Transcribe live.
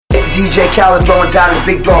DJ Khaled throwing down the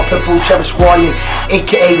big dog, Pitbull, Trevor Squallion,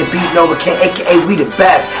 aka the Beat Nova King, aka we the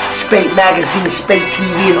best. Spate Magazine, Spate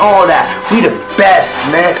TV, and all that. We the best,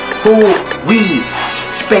 man. Who we?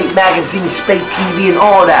 Spate Magazine, Spate TV, and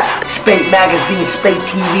all that. Spate Magazine, Spate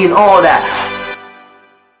TV, and all that.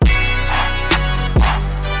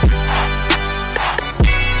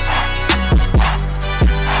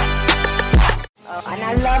 And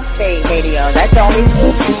I love Spate Radio. That's the only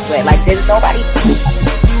secret. Like, there's nobody.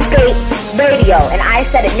 Spate Radio. And I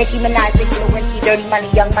said it. Nicki Minaj, Nicki Lewinsky, Dirty Money,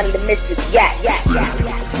 Young Money, the Mystics. Yeah.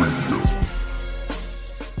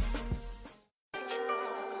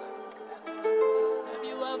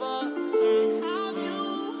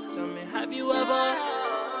 Have you ever?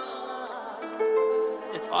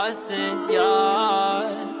 It's Austin,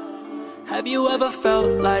 yeah. Have you ever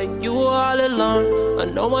felt like you were all alone, or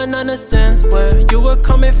no one understands where you were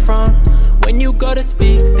coming from? When you go to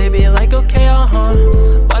speak, they be like, okay,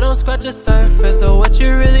 but don't scratch the surface of what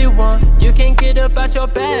you really want. You can't get up out your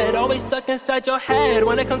bed, always stuck inside your head.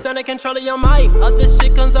 When it comes down to controlling your mic, all this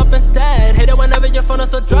shit comes up instead. Hate it whenever your phone is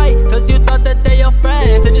so dry, cause you thought that they your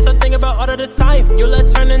friends, and you start thinking about all of the time you let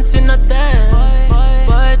turn into nothing.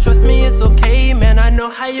 But trust me, it's okay, man, I know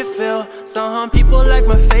how you feel. Some people like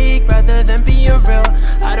my fake rather than being real.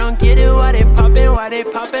 I don't get it, why they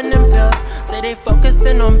popping them pills. Say they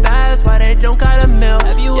focusing on bags, why they don't got a meal.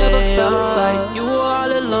 Have you ever felt like you were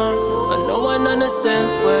all alone, but no one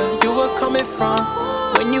understands where you were coming from?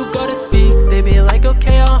 When you go to speak, they be like,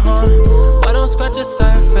 okay, but don't scratch the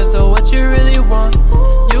surface of what you really want.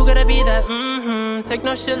 You gotta be that, take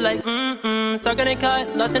no shit like, sucking and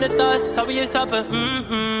cut, lost in the thoughts, top of your topper,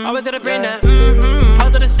 always gotta bring that,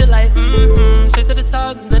 pause to the shit like, straight to the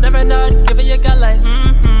top, they never not, give it your gut like,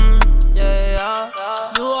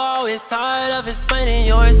 You always tired of explaining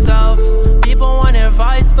yourself. People want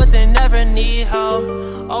advice, but they never need help.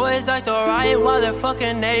 Always act alright while they're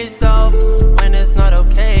fucking theyself, when it's not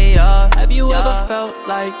okay, Have you ever felt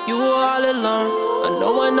like you were all alone, and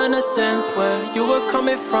no one understands where you were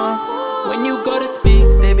coming from? When you go to speak,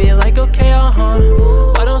 they be like, okay,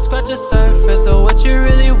 why don't scratch the surface of what you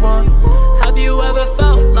really want? Have you ever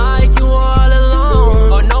felt like you were all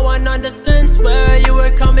alone, or no one understands where you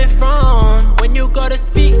were coming from? When you go to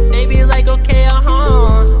speak, they be like, okay,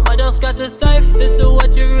 why don't scratch the surface of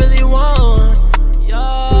what you really want?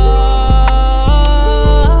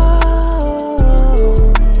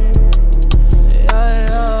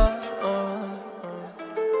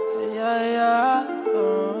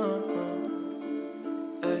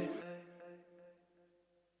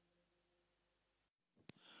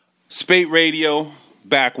 Spate Radio,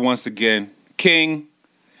 back once again. King,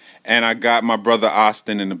 and I got my brother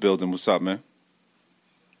Austin in the building. What's up, man?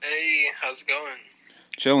 Hey, how's it going?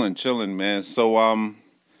 Chilling, man. So,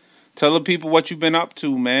 tell the people what you've been up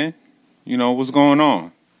to, man. You know, what's going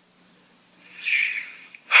on?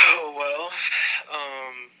 Oh, well,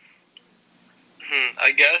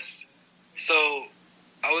 I guess. So,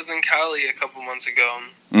 I was in Cali a couple months ago.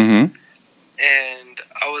 Mm-hmm. And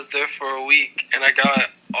I was there for a week, and I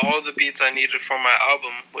got all the beats I needed for my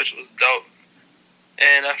album, which was dope.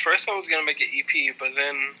 And at first I was going to make an EP, but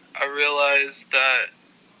then I realized that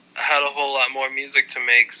I had a whole lot more music to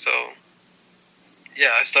make, so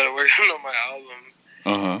yeah, I started working on my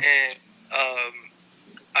album. And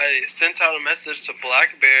I sent out a message to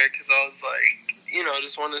Black Bear, because I was like,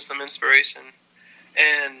 just wanted some inspiration.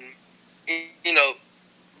 And,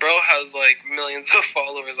 bro has like millions of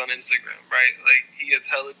followers on Instagram, right? Like, he gets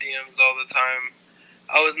hella DMs all the time.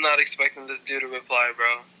 I was not expecting this dude to reply,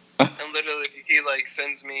 bro. And literally, he like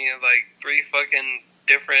sends me like 3 fucking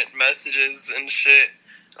different messages and shit.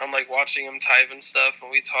 I'm like watching him type and stuff,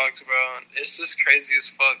 and we talked, bro. And it's just crazy as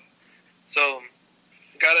fuck. So,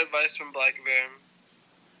 got advice from Black Bear,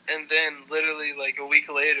 and then literally like a week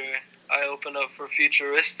later, I opened up for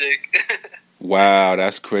Futuristic. Wow,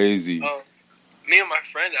 that's crazy. Me and my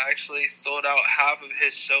friend actually sold out half of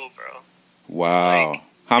his show, bro. Wow. Like,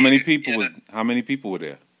 how many people were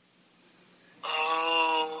there?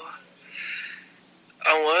 Oh,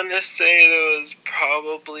 I want to say there was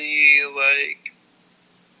probably like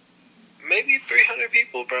maybe 300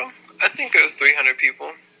 people, bro. I think there was 300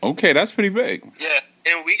 people. Okay, that's pretty big. Yeah,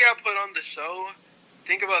 and we got put on the show.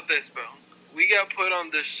 Think about this, bro. We got put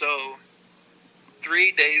on the show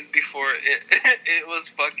 3 days before it was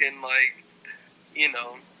fucking like,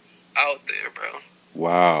 out there, bro.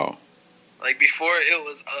 Wow. Like, before it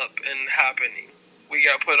was up and happening, we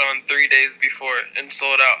got put on 3 days before and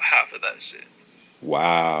sold out half of that shit.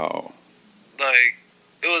 Wow. Like,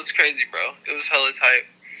 it was crazy, bro. It was hella tight.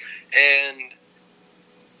 And,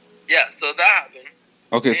 yeah, so that happened.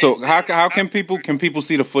 Okay, so how can people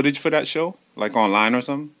see the footage for that show? Like online or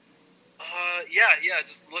something? Yeah.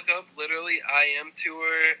 Just look up literally I Am Tour,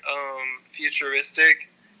 Futuristic,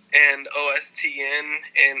 and OSTN,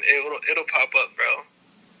 and it'll pop up, bro.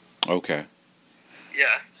 Okay.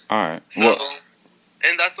 Yeah. All right. So, Well,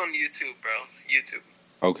 and that's on YouTube, bro. YouTube.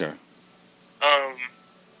 okay.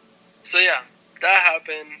 So yeah, that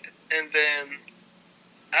happened, and then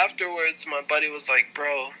afterwards, my buddy was like,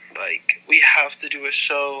 "Bro, like we have to do a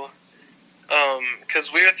show."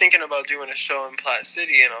 Because we were thinking about doing a show in Platte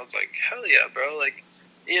City, and I was like, hell yeah, bro, like,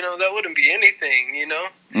 that wouldn't be anything,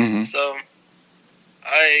 Mm-hmm. So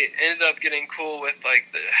I ended up getting cool with,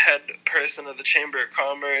 like, the head person of the Chamber of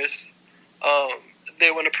Commerce.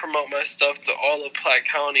 They want to promote my stuff to all of Platte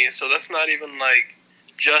County, so that's not even, like,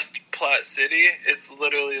 just Platte City. It's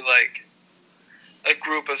literally, like, a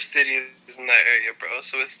group of cities in that area, bro,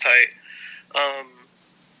 so it's tight.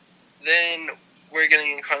 Then we're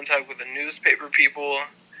getting in contact with the newspaper people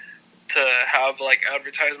to have, like,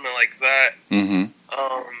 advertisement like that. Mm-hmm.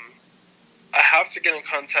 I have to get in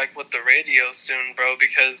contact with the radio soon, bro,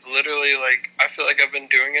 because literally, like, I feel like I've been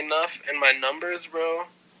doing enough, and my numbers, bro,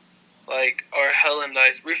 like, are hella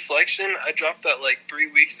nice. Reflection, I dropped that, like,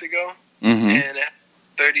 3 weeks ago, Mm-hmm. and it has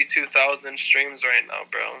 32,000 streams right now,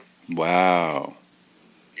 bro. Wow.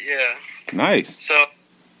 Yeah. Nice. So,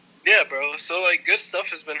 yeah, bro. So, like, good stuff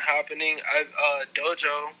has been happening.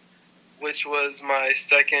 Dojo, which was my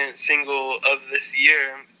second single of this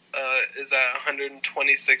year, is at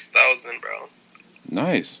 126,000, bro.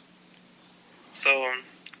 Nice. So,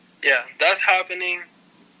 yeah, that's happening.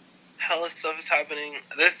 Hella stuff is happening.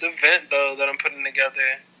 This event, though, that I'm putting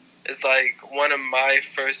together is, like, one of my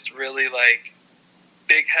first really, like,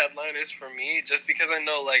 big headliners for me, just because I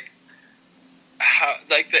know, like, how,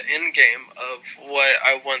 like, the end game of what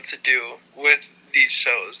I want to do with these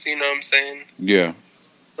shows, you know what I'm saying? Yeah.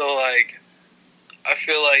 So, like, I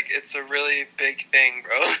feel like it's a really big thing,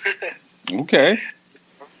 bro. Okay.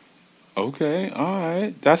 Okay. All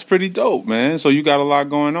right. That's pretty dope, man. So you got a lot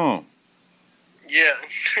going on. Yeah,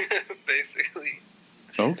 basically.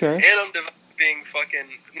 Okay. And I'm developing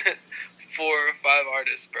fucking 4 or 5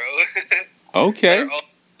 artists, bro. Okay. They're all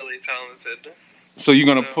really talented. So you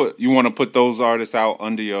want to put those artists out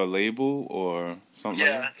under your label or something?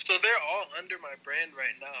 Yeah. Like that? So they're all under my brand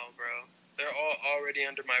right now, bro. They're all already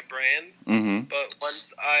under my brand. Mm-hmm. But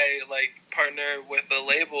once I, like, partner with a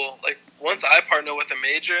label, like, once I partner with a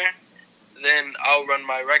major, then I'll run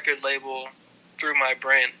my record label through my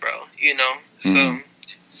brand, bro, you know? Mm-hmm. So,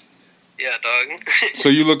 yeah, dog. So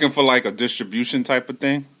you looking for, like, a distribution type of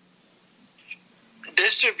thing?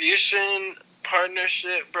 Distribution,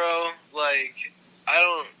 partnership, bro, like,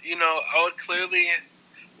 I would clearly,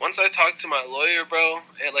 once I talk to my lawyer, bro,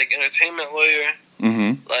 and, like, entertainment lawyer,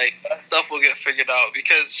 Mm-hmm. like, that stuff will get figured out,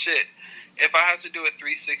 because, shit, if I have to do a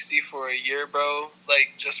 360 for a year, bro,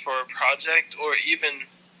 like, just for a project, or even,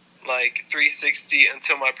 like, 360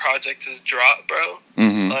 until my project is dropped, bro,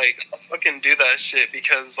 Mm-hmm. like, I'll fucking do that shit,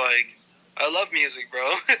 because, like, I love music,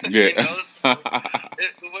 bro. Yeah. You know? So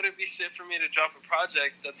it wouldn't be shit for me to drop a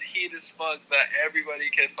project that's heat as fuck that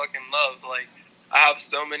everybody can fucking love. Like, I have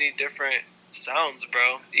so many different sounds,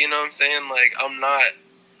 bro. You know what I'm saying? Like, I'm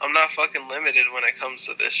not fucking limited when it comes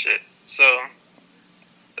to this shit. So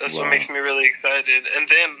that's Wow. what makes me really excited. And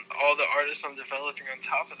then all the artists I'm developing on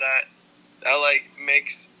top of that, like,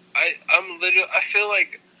 makes I feel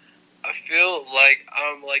like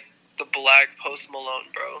I'm like the black Post Malone,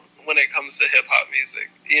 bro, when it comes to hip hop music.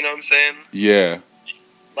 You know what I'm saying? Yeah.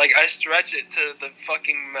 Like, I stretch it to the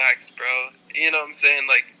fucking max, bro. You know what I'm saying?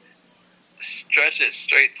 Like, stretch it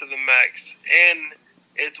straight to the max. And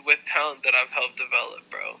it's with talent that I've helped develop,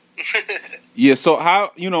 bro. Yeah, so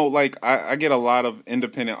how, like, I get a lot of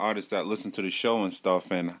independent artists that listen to the show and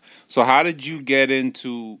stuff, and so how did you get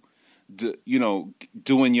into,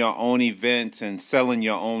 doing your own events and selling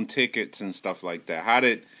your own tickets and stuff like that? How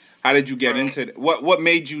did you get into that? What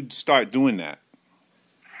made you start doing that?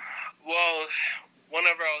 Well,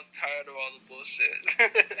 whenever I was tired of all the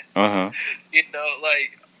bullshit. Uh-huh.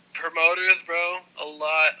 Like, promoters, bro, a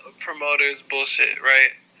lot of promoters bullshit,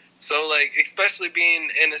 right? So, like, especially being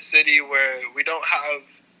in a city where we don't have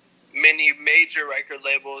many major record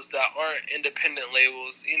labels that aren't independent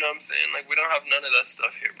labels, you know what I'm saying? Like, we don't have none of that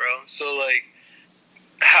stuff here, bro. So, like,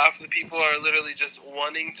 half the people are literally just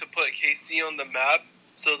wanting to put KC on the map,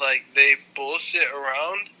 so, like, they bullshit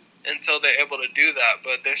around until they're able to do that,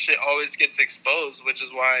 but their shit always gets exposed, which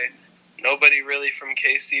is why nobody really from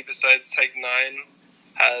KC besides Tech 9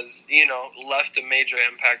 has, left a major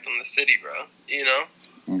impact on the city, bro,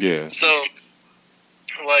 Yeah. So,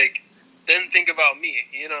 like, then think about me.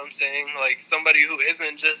 You know what I'm saying? Like somebody who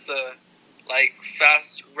isn't just a like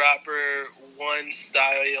fast rapper, one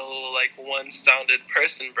style, like one sounded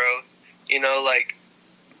person, bro. You know, like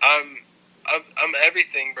I'm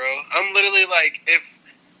everything, bro. I'm literally like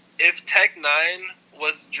if Tech Nine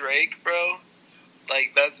was Drake, bro,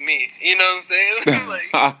 like that's me. You know what I'm saying?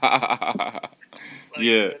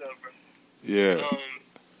 Yeah. Straight up, bro. Yeah.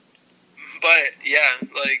 But yeah,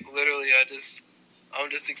 like literally, I'm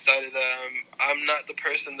just excited that I'm not the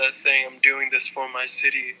person that's saying I'm doing this for my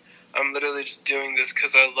city. I'm literally just doing this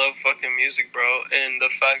because I love fucking music, bro. And the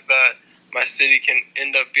fact that my city can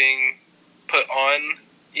end up being put on,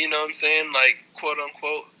 you know what I'm saying, like quote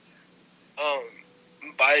unquote,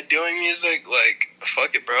 by doing music, like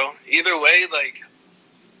fuck it, bro. Either way, like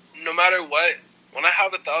no matter what, when I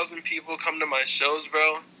have 1,000 people come to my shows,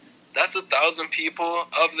 bro, that's 1,000 people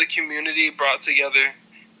of the community brought together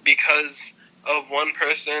because of one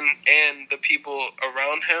person and the people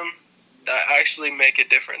around him that actually make a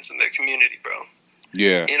difference in their community, bro.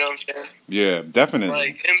 Yeah. You know what I'm saying? Yeah, definitely.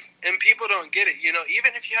 Like, and people don't get it, you know,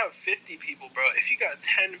 even if you have 50 people, bro, if you got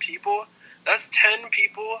 10 people, that's 10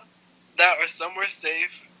 people that are somewhere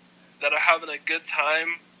safe, that are having a good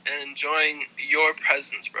time and enjoying your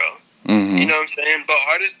presence, bro. Mm-hmm. You know what I'm saying? But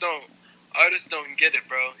artists don't get it,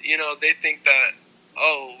 bro. You know, they think that,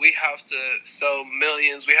 oh, we have to sell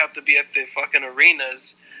millions, we have to be at the fucking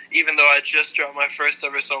arenas, even though I just dropped my first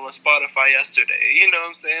ever song on Spotify yesterday. You know what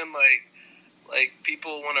I'm saying? Like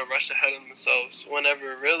people want to rush ahead of themselves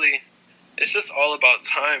whenever really it's just all about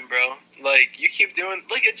time, bro. Like you keep doing,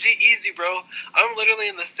 look at G-Eazy, bro. I'm literally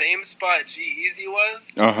in the same spot G-Eazy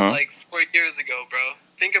was like 4 years ago, bro.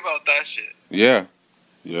 Think about that shit. Yeah.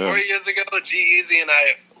 Yeah. 4 years ago, G-Eazy and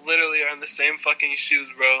I literally are in the same fucking shoes,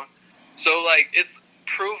 bro. So like it's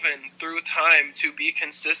proven through time to be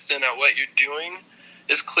consistent at what you're doing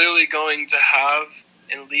is clearly going to have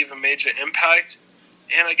and leave a major impact,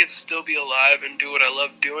 and I get to still be alive and do what I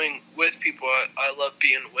love doing with people I love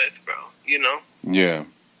being with, bro. You know? Yeah.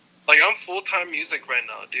 Like, I'm full-time music right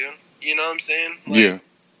now, dude. You know what I'm saying? Like, yeah.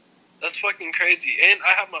 That's fucking crazy. And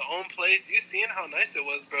I have my own place. You seen how nice it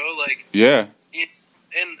was, bro? Like, yeah.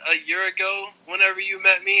 And a year ago, whenever you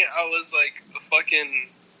met me, I was, like, fucking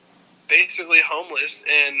basically homeless,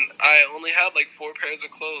 and I only had, like, 4 pairs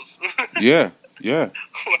of clothes. Yeah. Yeah.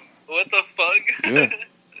 What the fuck? Yeah.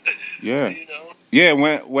 Yeah. You know? Yeah,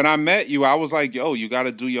 when I met you, I was like, yo, you got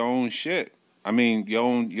to do your own shit. I mean, your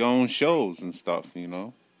own shows and stuff, you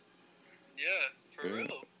know? Yeah, for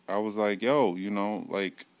real. I was like, yo, you know,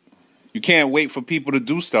 like, you can't wait for people to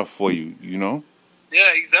do stuff for you, you know?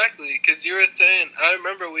 Yeah, exactly. Because you were saying, I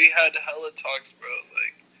remember we had hella talks, bro.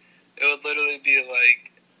 Like, it would literally be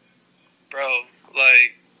like, bro,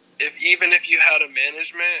 like, even if you had a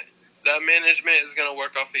management, that management is going to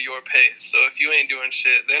work off of your pace. So if you ain't doing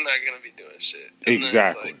shit, they're not going to be doing shit. And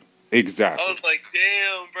exactly. Exactly. I was like,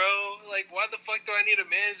 damn, bro. Like, why the fuck do I need a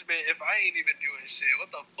management if I ain't even doing shit? What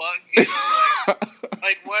the fuck? You know,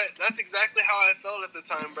 like what? That's exactly how I felt at the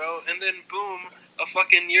time, bro. And then, boom, a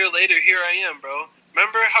fucking year later, here I am, bro.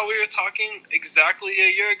 Remember how we were talking exactly a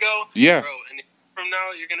year ago? Yeah. Bro, and from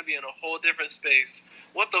now, you're going to be in a whole different space.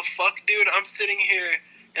 What the fuck, dude? I'm sitting here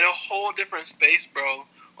in a whole different space, bro.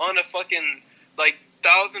 On a fucking, like,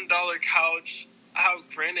 $1,000 couch. I have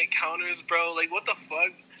granite counters, bro. Like, what the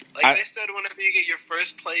fuck? Like, they said whenever you get your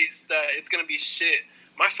first place that it's gonna be shit.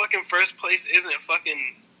 My fucking first place isn't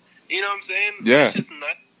fucking, you know what I'm saying? Yeah. It's just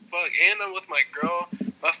not fuck. And I'm with my girl,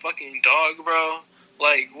 my fucking dog, bro.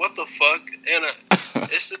 Like, what the fuck? And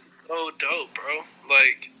it's just so dope, bro.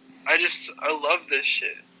 Like, I love this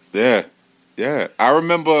shit. Yeah. Yeah, I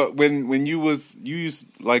remember when you used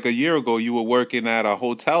like a year ago, you were working at a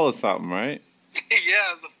hotel or something, right?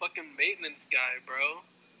 Yeah, as a fucking maintenance guy, bro.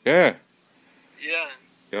 Yeah. Yeah.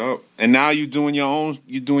 Yep. And now you're doing your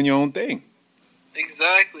own thing.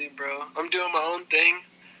 Exactly, bro. I'm doing my own thing.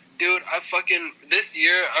 Dude, this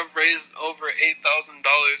year I've raised over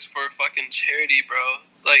 $8,000 for fucking charity, bro.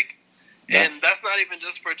 Like, and that's not even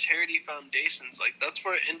just for charity foundations. Like, that's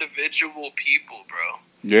for individual people, bro.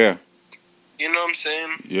 Yeah. You know what I'm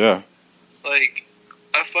saying? Yeah. Like,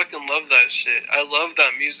 I fucking love that shit. I love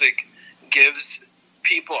that music gives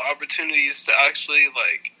people opportunities to actually,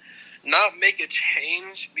 like, not make a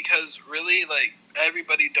change, because really, like,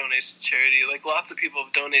 everybody donates to charity. Like, lots of people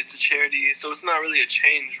have donated to charity, so it's not really a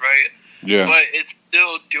change, right? Yeah. But it's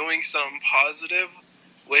still doing something positive,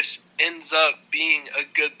 which ends up being a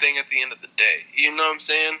good thing at the end of the day. You know what I'm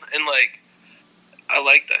saying? And, like, I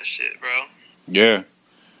like that shit, bro. Yeah.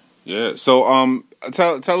 Yeah. So,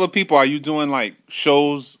 tell the people, are you doing like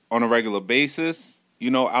shows on a regular basis?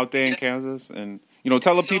 You know, out there in Kansas, and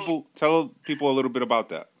Tell people a little bit about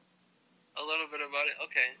that. A little bit about it.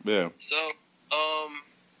 Okay. Yeah. So,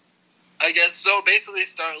 I guess so. Basically,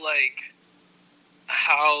 start like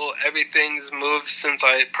how everything's moved since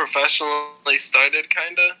I professionally started,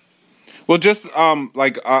 kinda. Well, just how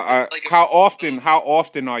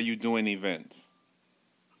often are you doing events?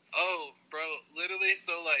 Oh, bro, literally.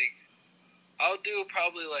 So like, I'll do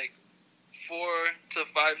probably like 4 to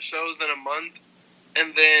 5 shows in a month,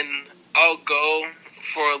 and then I'll go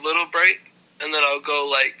for a little break, and then I'll go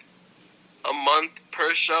like a month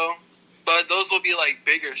per show. But those will be like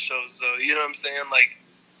bigger shows, though. You know what I'm saying? Like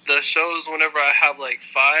the shows, whenever I have like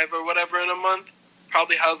 5 or whatever in a month,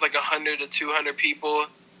 probably has like 100 to 200 people.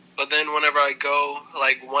 But then whenever I go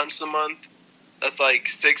like once a month, that's like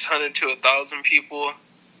 600 to 1,000 people.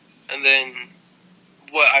 And then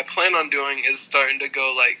what I plan on doing is starting to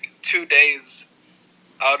go like 2 days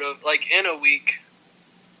out of like in a week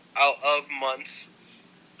out of months,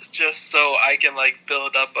 just so I can like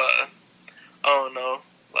build up a, I don't know,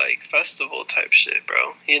 like festival type shit,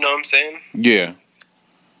 bro. You know what I'm saying? Yeah.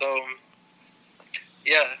 So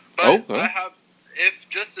yeah, but okay. I have, if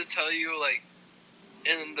just to tell you, like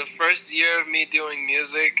in the first year of me doing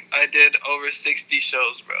music, I did over 60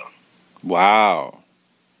 shows, bro. Wow.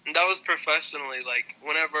 And that was professionally. Like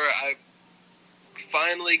whenever I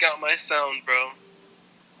finally got my sound, bro,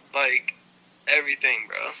 like everything,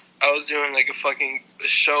 bro. I was doing like a fucking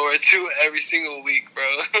show or 2 every single week,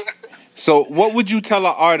 bro. So what would you tell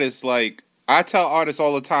an artist? Like, I tell artists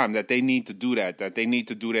all the time that they need to do that they need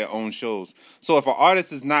to do their own shows. So if an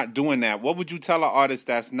artist is not doing that, what would you tell an artist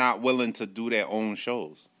that's not willing to do their own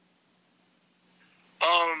shows?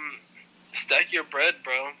 Stack your bread,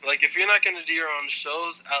 bro. Like, if you're not going to do your own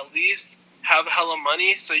shows, at least have hella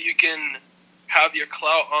money so you can have your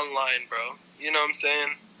clout online, bro. You know what I'm saying?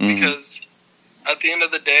 Mm-hmm. Because at the end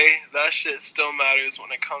of the day, that shit still matters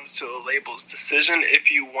when it comes to a label's decision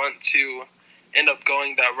if you want to end up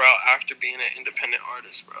going that route after being an independent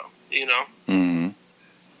artist, bro. You know? Mm-hmm.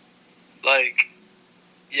 Like,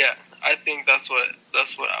 yeah, I think that's what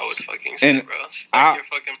I would fucking say, bro. Stack your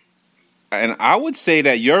fucking... And I would say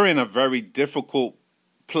that you're in a very difficult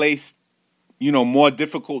place, more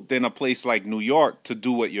difficult than a place like New York to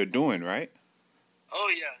do what you're doing, right? Oh,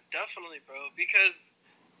 yeah, definitely, bro. Because,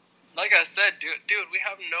 like I said, dude, we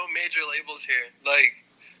have no major labels here. Like,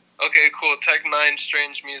 okay, cool, Tech Nine,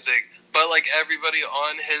 Strange Music. But, like, everybody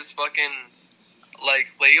on his fucking, like,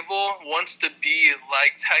 label wants to be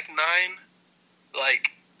like Tech Nine,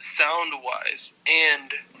 like, sound-wise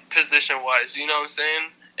and position-wise. You know what I'm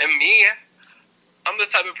saying? And me, I'm the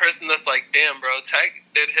type of person that's like, damn, bro, Tech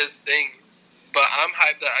did his thing, but I'm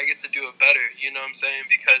hyped that I get to do it better, you know what I'm saying?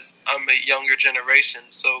 Because I'm a younger generation,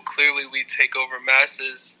 so clearly we take over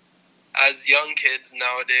masses as young kids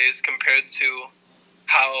nowadays compared to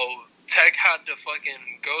how Tech had to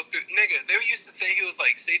fucking go through. Nigga, they used to say he was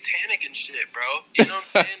like satanic and shit, bro. You know what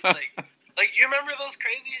I'm saying? Like you remember those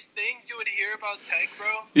crazy things you would hear about Tech,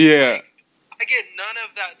 bro? Yeah. Like, I get none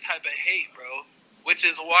of that type of hate, bro. Which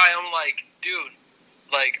is why I'm like, dude,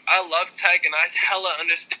 like, I love Tech and I hella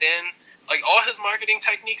understand, like, all his marketing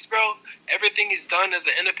techniques, bro. Everything he's done as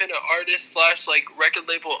an independent artist / like, record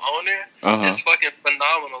label owner is fucking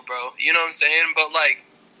phenomenal, bro. You know what I'm saying? But, like,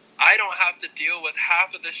 I don't have to deal with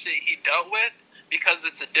half of the shit he dealt with because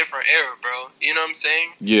it's a different era, bro. You know what I'm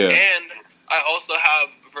saying? Yeah. And I also have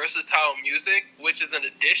versatile music, which is an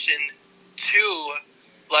addition to,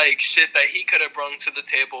 like, shit that he could have brought to the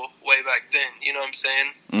table way back then. You know what I'm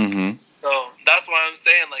saying? Mm-hmm. So that's why I'm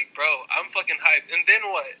saying, like, bro, I'm fucking hyped. And then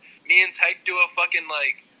what? Me and Tech do a fucking,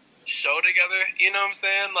 like, show together? You know what I'm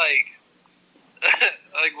saying? Like,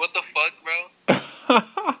 like, what the fuck, bro?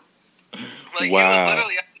 Like, wow. He was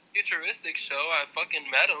literally at the Futuristic show. I fucking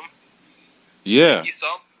met him. Yeah. He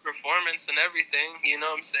saw my performance and everything. You know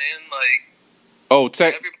what I'm saying? Like, oh,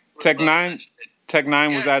 Tech Nine? Tech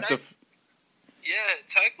Nine was at the... Yeah,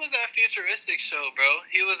 Tech was at Futuristic show, bro.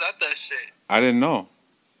 He was at that shit. I didn't know.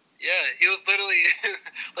 Yeah, he was literally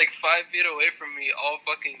like 5 feet away from me all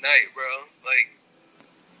fucking night, bro. Like,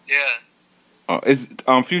 yeah. Is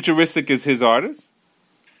Futuristic is his artist?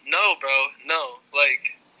 No, bro. No.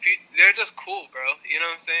 Like, they're just cool, bro. You know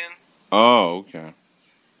what I'm saying? Oh, okay.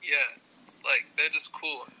 Yeah. Like, they're just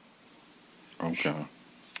cool. Okay.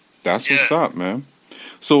 That's what's up, man.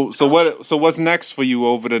 So what's next for you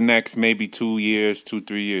over the next maybe 2 years,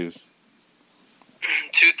 2-3 years?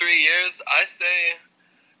 2-3 years, I say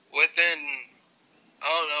within, I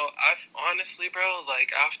don't know, honestly, bro,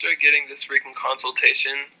 like, after getting this freaking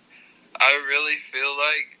consultation, I really feel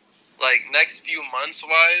like next few months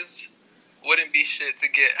wise wouldn't be shit to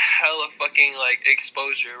get hella fucking like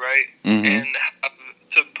exposure, right? Mm-hmm. And have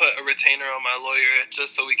put a retainer on my lawyer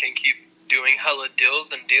just so we can keep doing hella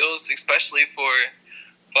deals, especially for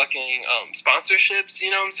fucking sponsorships, you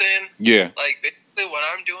know what I'm saying? Yeah. Like, basically what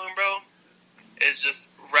I'm doing, bro, is just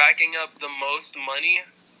racking up the most money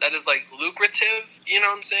that is, like, lucrative, you know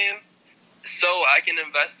what I'm saying? So I can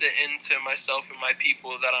invest it into myself and my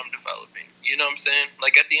people that I'm developing, you know what I'm saying?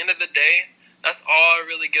 Like, at the end of the day, that's all I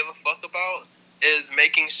really give a fuck about, is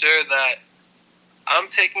making sure that I'm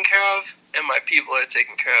taken care of and my people are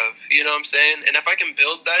taken care of, you know what I'm saying? And if I can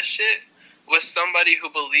build that shit with somebody who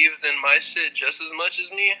believes in my shit just as much as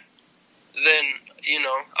me, then, you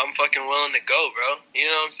know, I'm fucking willing to go, bro. You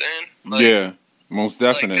know what I'm saying? Like, yeah, most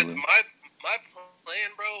definitely. Like, my plan,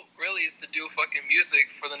 bro, really is to do fucking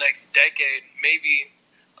music for the next decade, maybe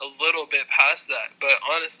a little bit past that. But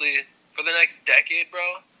honestly, for the next decade,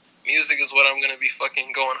 bro, music is what I'm going to be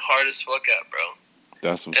fucking going hard as fuck at, bro.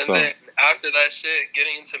 That's what's up. And then after that shit,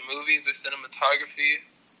 getting into movies or cinematography,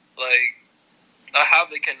 like, I have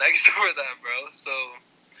the connection for that, bro. So,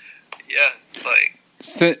 yeah, like...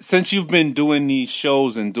 Since you've been doing these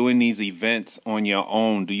shows and doing these events on your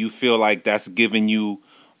own, do you feel like that's giving you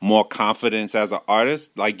more confidence as an artist?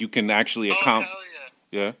 Like, you can actually accomplish... hell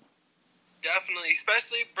yeah. Yeah? Definitely.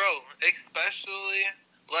 Especially,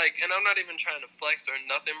 like, and I'm not even trying to flex or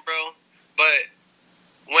nothing, bro, but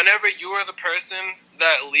whenever you are the person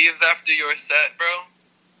that leaves after your set, bro,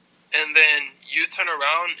 and then you turn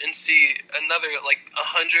around and see another, like,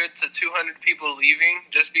 100 to 200 people leaving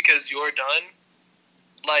just because you're done,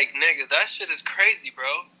 like, nigga, that shit is crazy, bro.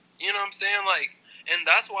 You know what I'm saying? Like, and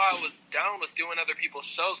that's why I was down with doing other people's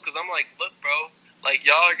shows, because I'm like, look, bro, like,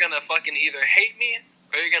 y'all are gonna fucking either hate me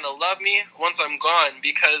or you're gonna love me once I'm gone,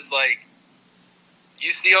 because, like,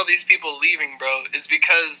 you see all these people leaving, bro, it's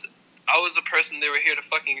because I was the person they were here to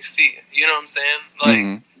fucking see. You know what I'm saying? Like,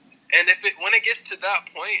 and when it gets to that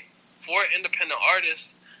point, for independent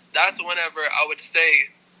artists, that's whenever I would say,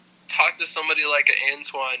 talk to somebody like an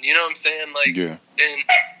Antoine, you know what I'm saying? Like, yeah. And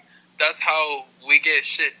that's how we get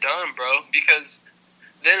shit done, bro, because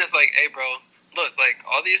then it's like, hey, bro, look, like,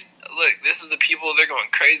 this is the people, they're going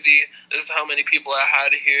crazy, this is how many people I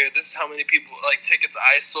had here, this is how many people, like, tickets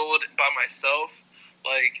I sold by myself,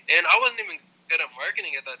 like, and I wasn't even good at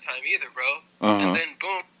marketing at that time either, bro, and then,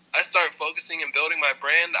 boom, I start focusing and building my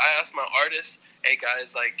brand. I asked my artists, hey,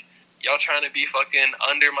 guys, like, y'all trying to be fucking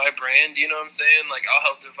under my brand, you know what I'm saying? Like, I'll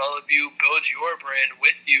help develop you, build your brand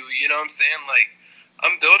with you, you know what I'm saying? Like,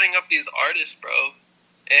 I'm building up these artists, bro,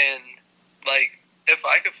 and, like, if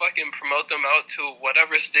I could fucking promote them out to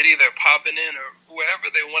whatever city they're popping in or wherever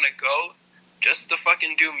they want to go just to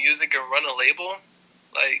fucking do music and run a label,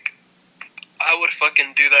 like, I would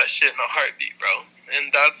fucking do that shit in a heartbeat, bro.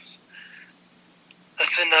 And that's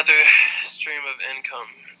another stream of income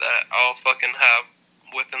that I'll fucking have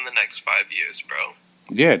within the next 5 years, bro.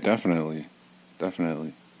 Yeah, definitely.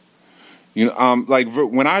 You know, like,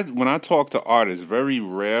 when I talk to artists, very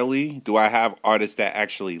rarely do I have artists that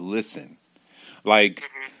actually listen. Like,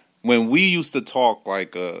 when we used to talk,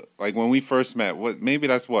 like when we first met, maybe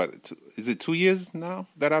that's is it 2 years now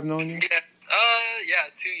that I've known you? Yeah,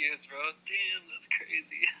 2 years, bro. Damn, that's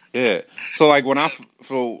crazy. Yeah. So, like, when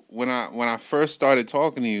I first started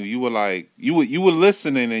talking to you, you were like, you were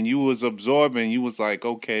listening and you was absorbing. You was like,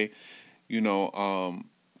 okay, you know,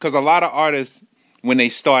 because a lot of artists, when they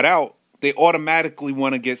start out, they automatically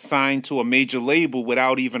want to get signed to a major label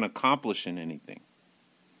without even accomplishing anything.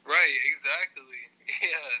 Right. Exactly.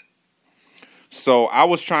 Yeah. So I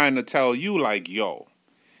was trying to tell you, like, yo,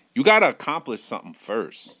 you got to accomplish something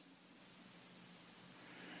first.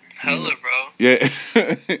 Hella, bro. Yeah.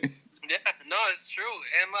 Yeah, no, it's true.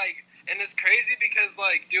 And it's crazy because,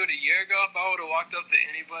 like, dude, a year ago, if I would have walked up to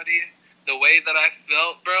anybody the way that I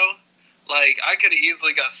felt, bro, like, I could have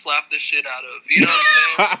easily got slapped the shit out of. You know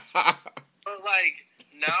what I'm saying? But, like,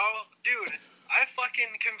 now, dude, I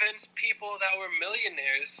fucking convinced people that were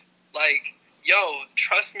millionaires, like, yo,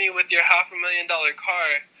 trust me with your $500,000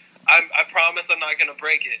 car. I promise I'm not gonna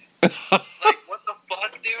break it. Like, what the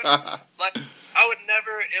fuck, dude? Like, I would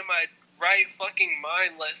never in my right fucking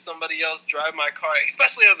mind let somebody else drive my car,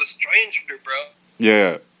 especially as a stranger, bro.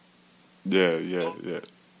 Yeah.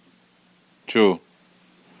 True.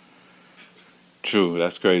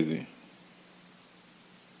 That's crazy.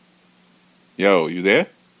 Yo, you there?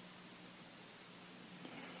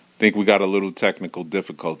 Think we got a little technical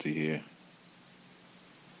difficulty here.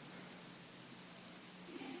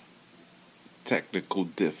 Technical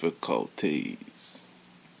difficulties.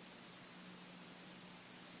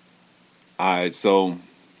 All right, so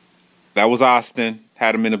that was Austin.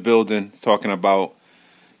 Had him in the building. He's talking about,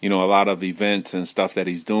 you know, a lot of events and stuff that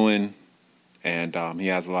he's doing. And he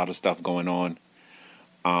has a lot of stuff going on.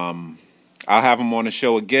 I'll have him on the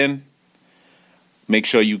show again. Make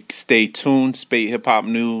sure you stay tuned. Spate Hip Hop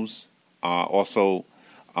News. Also,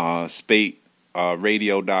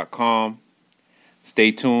 SpateRadio.com.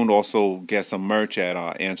 Stay tuned. Also, get some merch at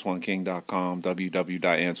AntoineKing.com,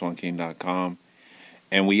 www.AntoineKing.com.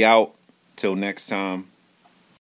 And we out. Till next time.